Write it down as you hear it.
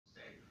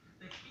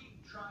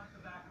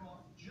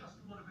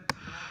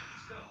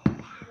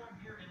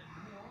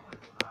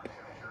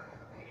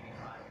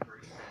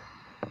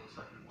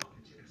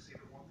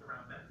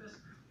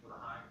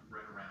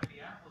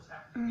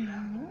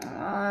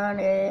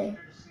Money.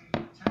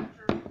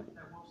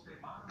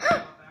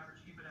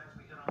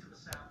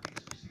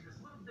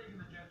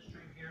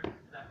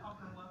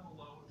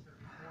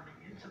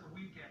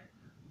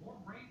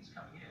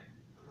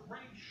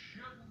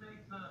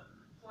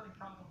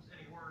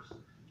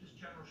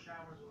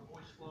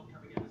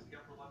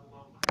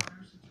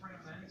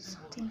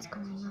 Something's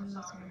going on with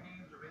her.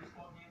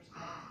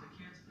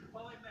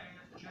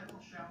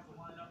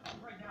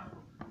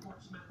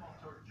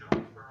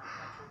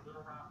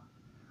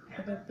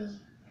 Could it be?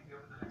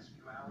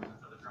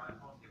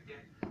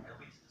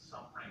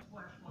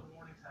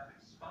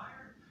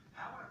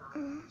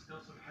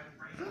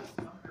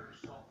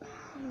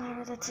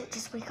 No, that's it.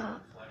 Just wake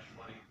up.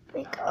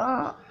 Wake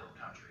up.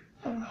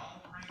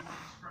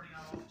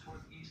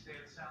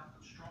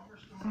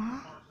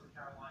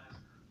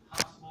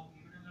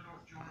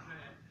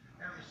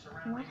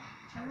 What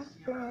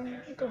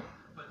happened?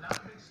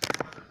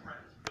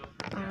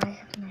 I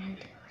have no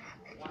idea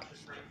what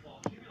happened.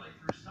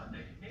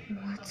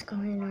 What's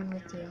going on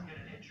with you?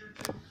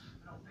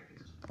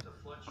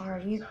 Are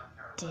you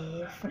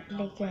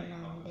definitely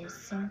gonna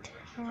listen to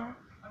her?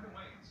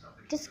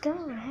 Just go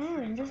ahead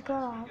and just go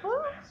off.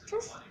 Well,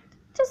 just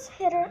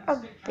hit her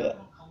a bit.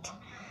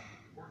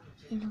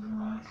 You know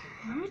what?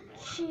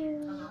 Hurt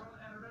you.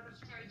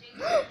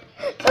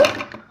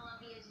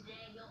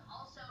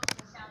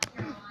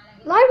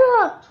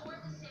 Lyra!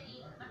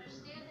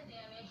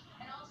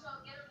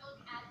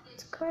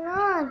 What's going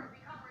on?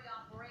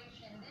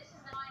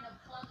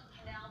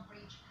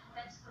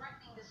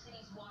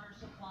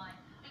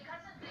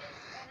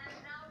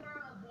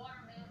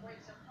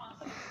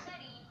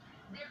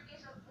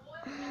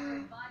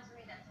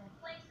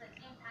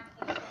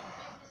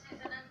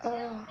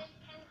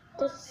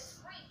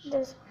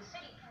 There's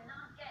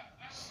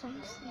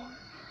something.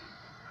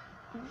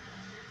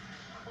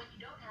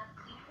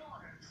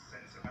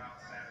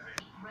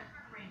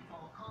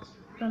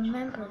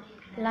 Remember,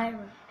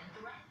 Lyra,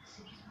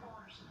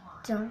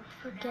 don't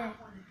forget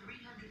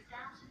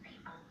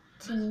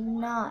to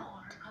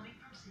not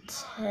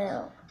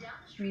tell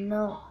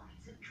no,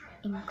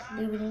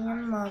 including your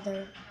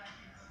mother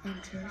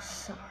and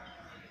yourself.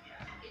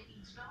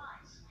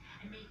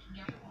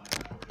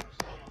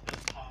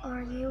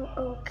 Are you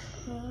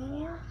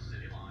okay?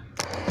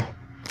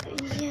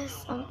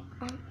 Yes, I'm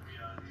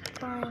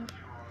fine.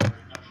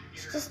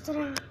 It's just that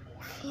I'm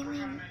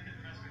feeling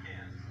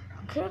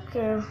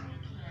cuckoo.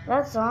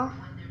 That's all.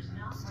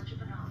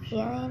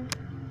 Feeling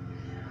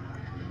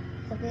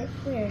a bit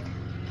weird.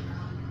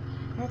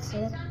 That's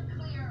it.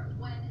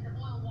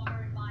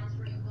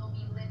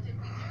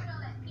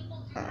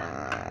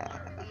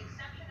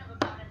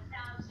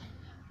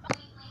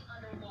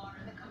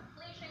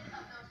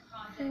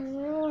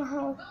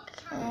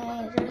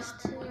 Okay,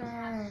 just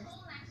rest.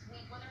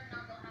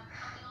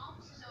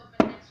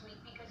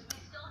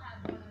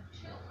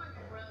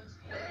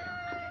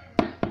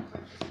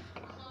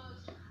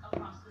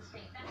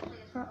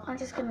 I'm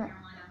just gonna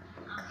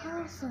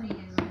call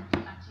someone.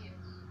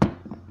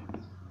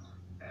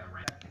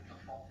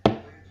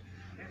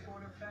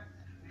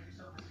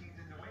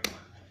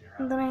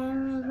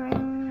 Bring,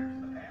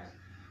 bring,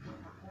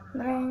 bring,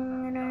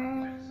 bring.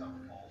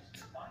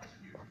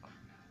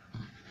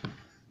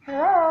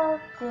 Hello,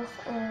 this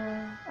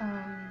is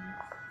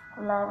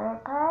Letter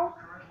Pie.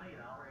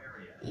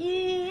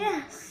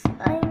 Yes,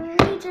 I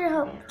need your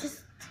help.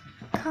 Just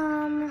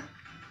come.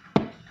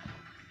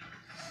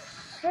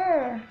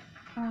 Sure.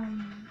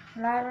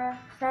 Lyra,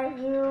 is that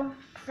you?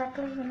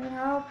 Exactly, you need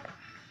help?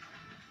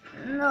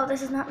 No,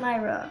 this is not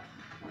Lyra.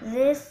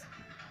 This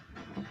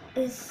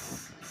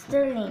is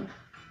Sterling.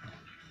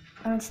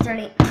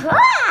 Sterling.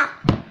 Ah!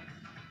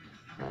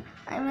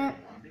 I meant,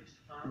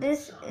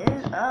 this is,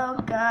 oh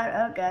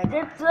god.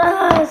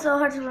 It's so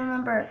hard to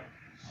remember.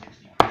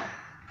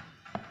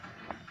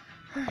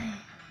 Okay.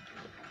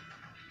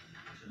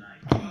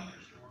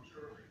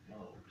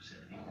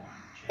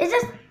 It's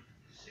just,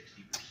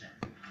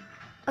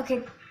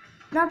 okay,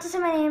 not to say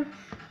my name,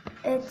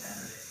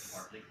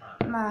 it's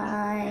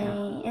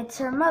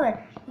her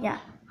mother, yeah.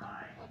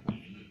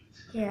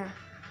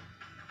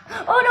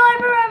 Oh no, I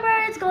remember,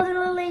 it's Golden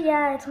Lily,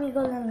 yeah, it's me,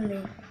 Golden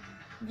Lily.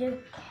 You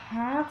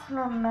can't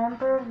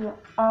remember your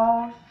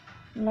own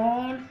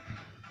name?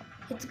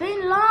 It's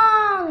been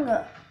long!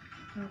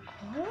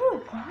 Okay,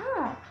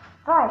 God.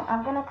 Fine,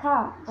 I'm gonna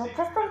come, but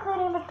just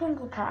including the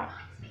Pinkie Pie.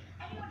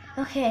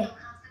 Okay.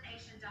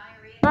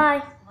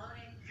 Bye.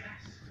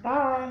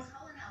 Bye.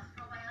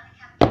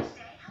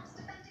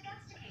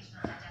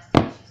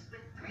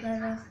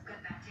 Lyra,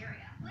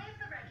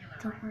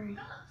 don't worry.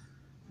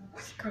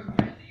 It's good.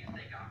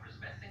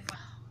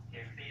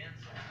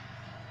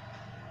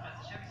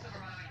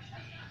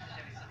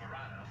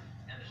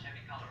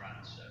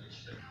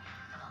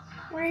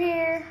 We're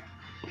here.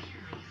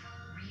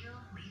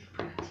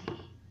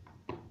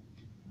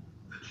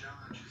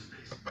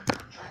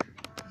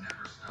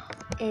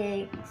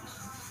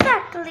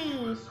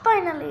 Exactly.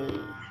 Finally.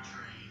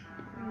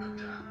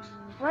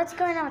 What's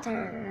going on with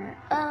her?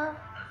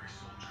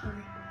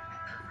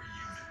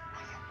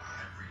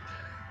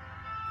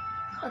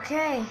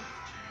 Okay,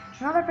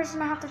 another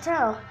person I have to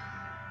tell.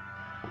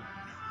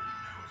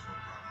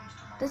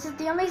 This is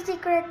the only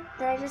secret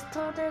that I just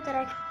told her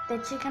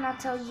that she cannot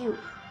tell you.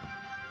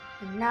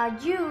 And now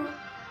you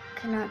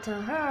cannot tell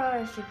her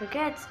if she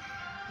forgets,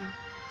 and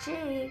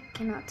she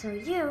cannot tell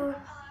you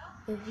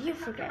if you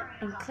forget.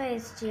 In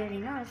case she already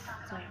knows,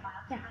 so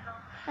yeah,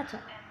 that's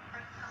all.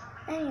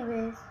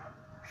 Anyways,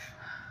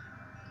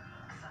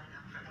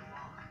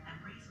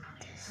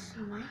 this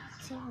might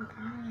seem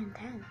really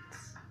intense.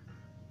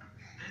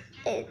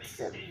 It's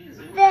a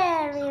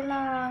very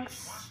long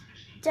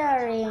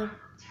story.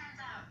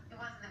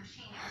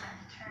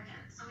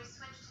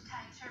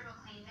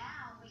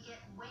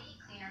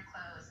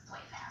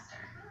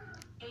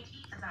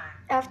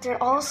 After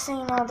all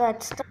saying all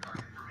that stuff,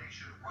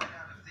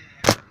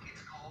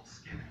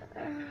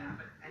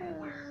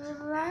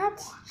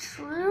 that's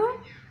true.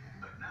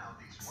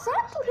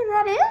 Exactly,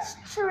 that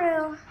is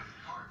true.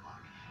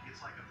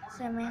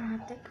 So I may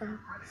have to go.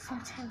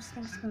 Sometimes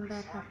things come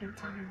bad happen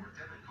to him.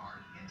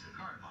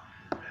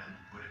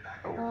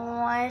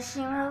 Why is she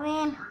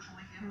moving?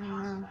 I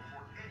don't know.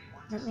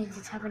 That means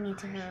it's happening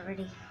to her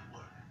already.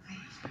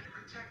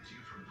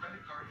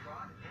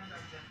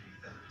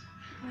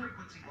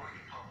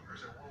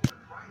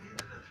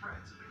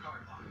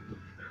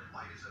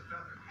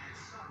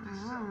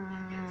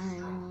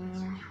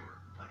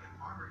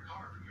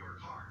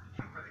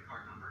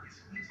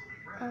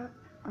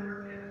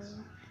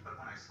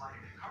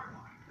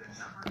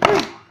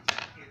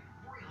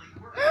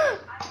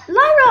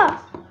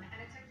 Lyra!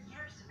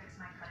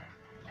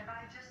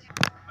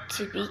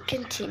 To be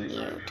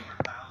continued.